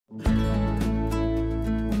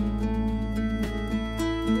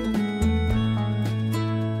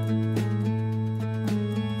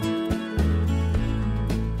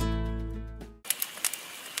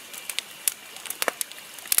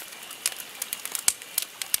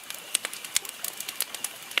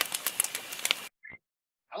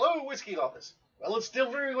whiskey lovers. Well, it's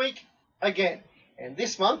delivery week again, and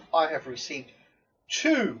this month I have received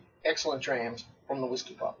 2 excellent drams from the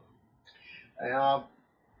Whiskey Pub.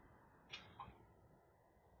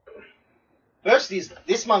 First is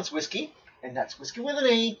this month's whiskey, and that's whiskey with an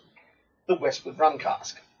E, the Westward Rum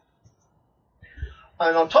Cask.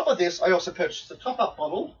 And on top of this, I also purchased a top-up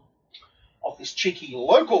bottle of this cheeky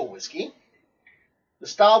local whiskey, the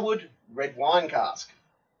Starward Red wine cask.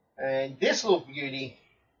 And this little beauty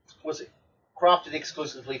was crafted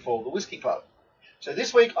exclusively for the Whiskey Pub. So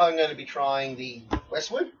this week I'm going to be trying the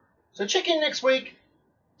Westward. So check in next week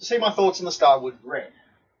to see my thoughts on the Starward Red.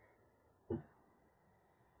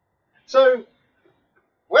 So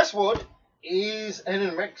Westward is an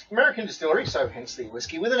American distillery, so hence the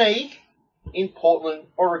whiskey with an E, in Portland,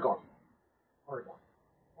 Oregon. What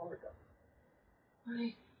do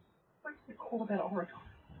you call about Oregon?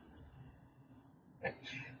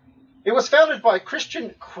 It was founded by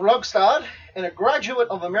Christian Krogstad and a graduate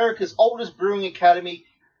of America's oldest brewing academy,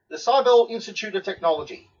 the Cybele Institute of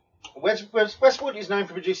Technology. Westward is known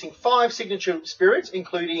for producing 5 signature spirits,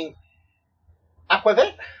 including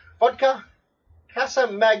Aquavit, vodka, Casa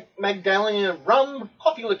Magdalena rum,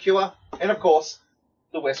 coffee liqueur, and of course,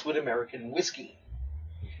 the Westward American whiskey.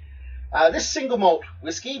 This single malt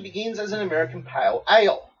whiskey begins as an American pale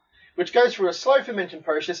ale, which goes through a slow fermenting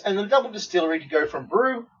process and a double distillery to go from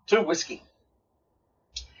brew to whiskey.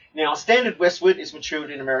 Now, standard Westward is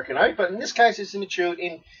matured in American oak, but in this case it's matured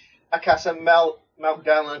in a Casa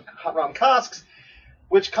Magdalena rum casks,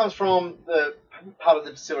 which comes from the part of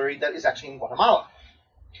the distillery that is actually in Guatemala.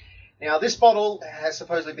 Now, this bottle has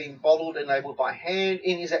supposedly been bottled and labelled by hand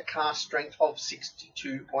and is at cask strength of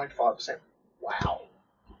 62.5%. Wow.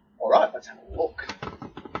 All right, let's have a look.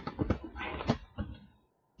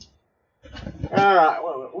 All right,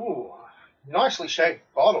 well, ooh, nicely shaped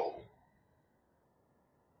bottle.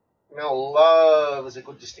 Mel loves a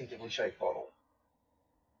good distinctively shaped bottle.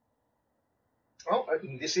 Oh,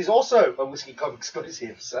 this is also a Whiskey Club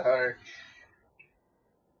exclusive, so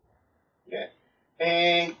yeah.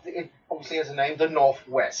 And it obviously has a name, the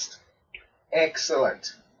Northwest.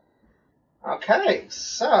 Excellent. Okay,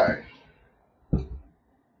 so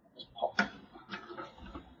just pop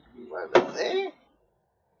you over there.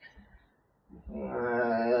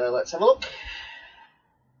 Let's have a look.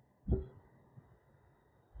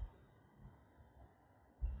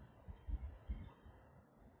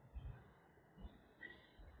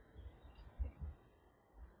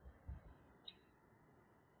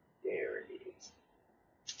 There it is.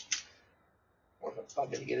 What the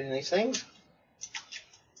fuck did you get in these things?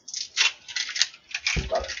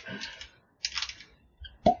 Got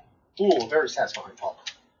it. Ooh, very satisfying pop.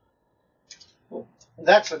 Ooh,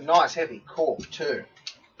 that's a nice heavy cork too,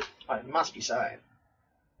 I must be saying.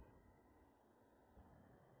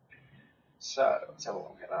 So let's have a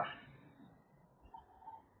look at that.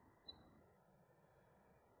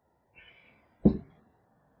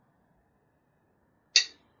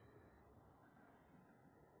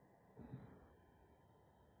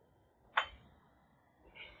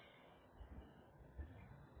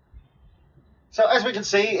 So as we can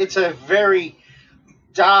see, it's a very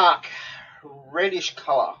dark reddish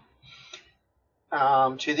colour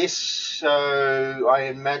to this, so I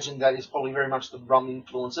imagine that is probably very much the rum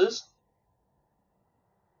influences.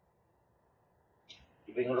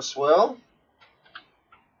 Giving it a swirl.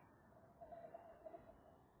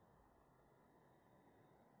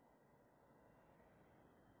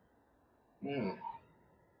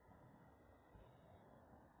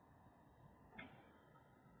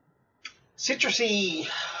 Citrusy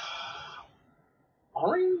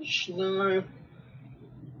orange? No.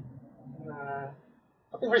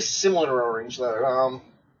 Something very similar to orange though.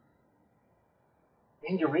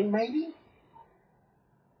 Mandarin maybe?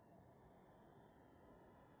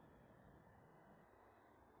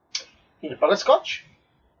 Hint of butterscotch?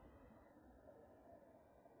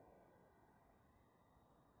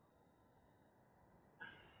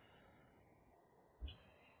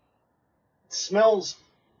 It smells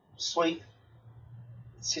sweet,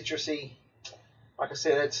 citrusy. Like I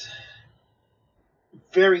said, it's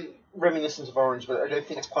very reminiscent of orange, but I don't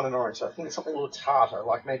think it's quite an orange. So I think it's something a little tartar,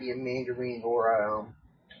 like maybe a mandarin or a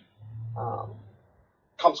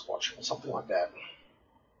kumsquatch or something like that.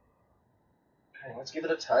 Okay, let's give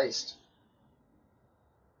it a taste.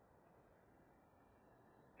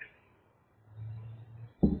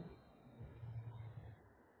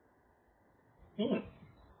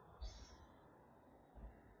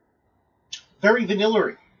 Very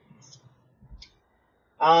vanilla-y.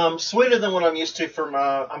 Sweeter than what I'm used to from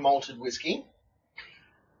a malted whiskey.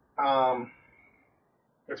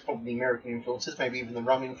 That's probably the American influences, maybe even the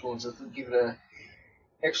rum influences that give it a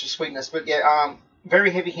extra sweetness. But yeah, very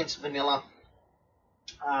heavy hints of vanilla.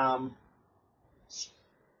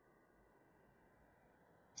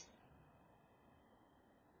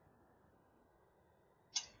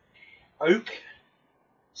 Oak,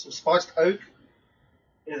 some spiced oak.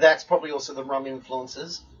 That's probably also the rum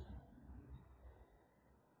influences.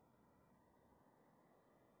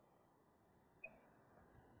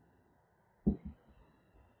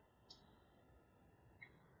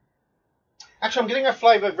 Actually, I'm getting a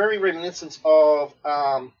flavour very reminiscent of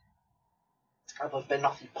a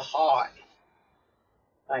banoffee pie,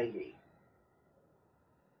 maybe.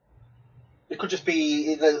 It could just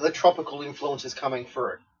be the tropical influences coming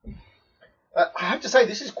through. I have to say,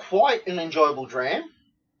 this is quite an enjoyable dram.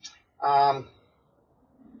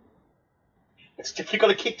 It's definitely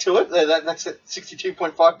got a kick to it. That's at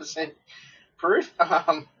 62.5% proof.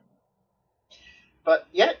 But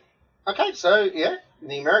yeah, okay, so yeah,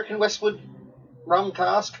 the American Westward Rum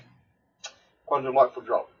Cask, quite a delightful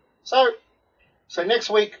drop. So next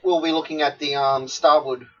week we'll be looking at the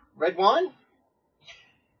Starward Red wine,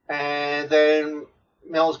 and then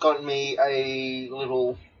Mel's gotten me a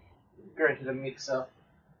little, go into the mixer,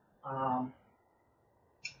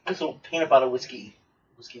 this little peanut butter whiskey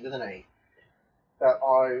with an E, that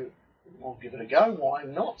I will give it a go. Why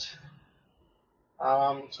not?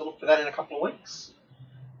 So look for that in a couple of weeks.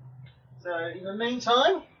 So in the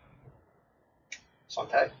meantime,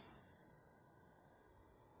 Santé.